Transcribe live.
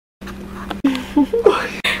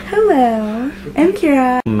Hello, I'm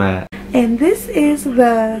Kira. Matt. And this is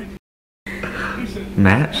the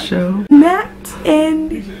Matt show? Matt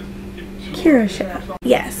and Kira show.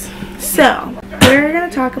 Yes. So, we're going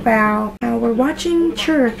to talk about how we're watching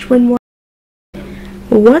church when we're...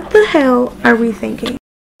 What the hell are we thinking?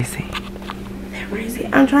 Crazy.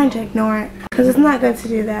 I'm trying to ignore it because it's not good to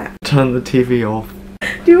do that. Turn the TV off.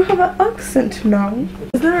 Do you have an accent now?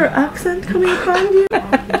 Is there an accent coming behind you?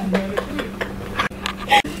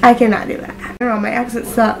 I cannot do that. I don't know, my accent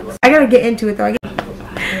sucks. I gotta get into it though.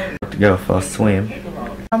 To go for a swim.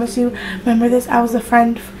 I promise you, remember this? I was a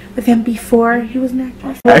friend with him before he was an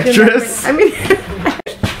actress. Actress? I mean,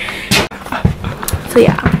 so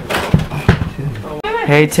yeah.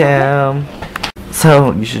 Hey Tim.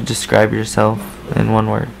 So, you should describe yourself in one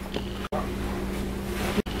word.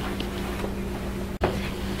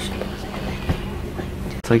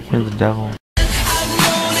 It's like you're the devil.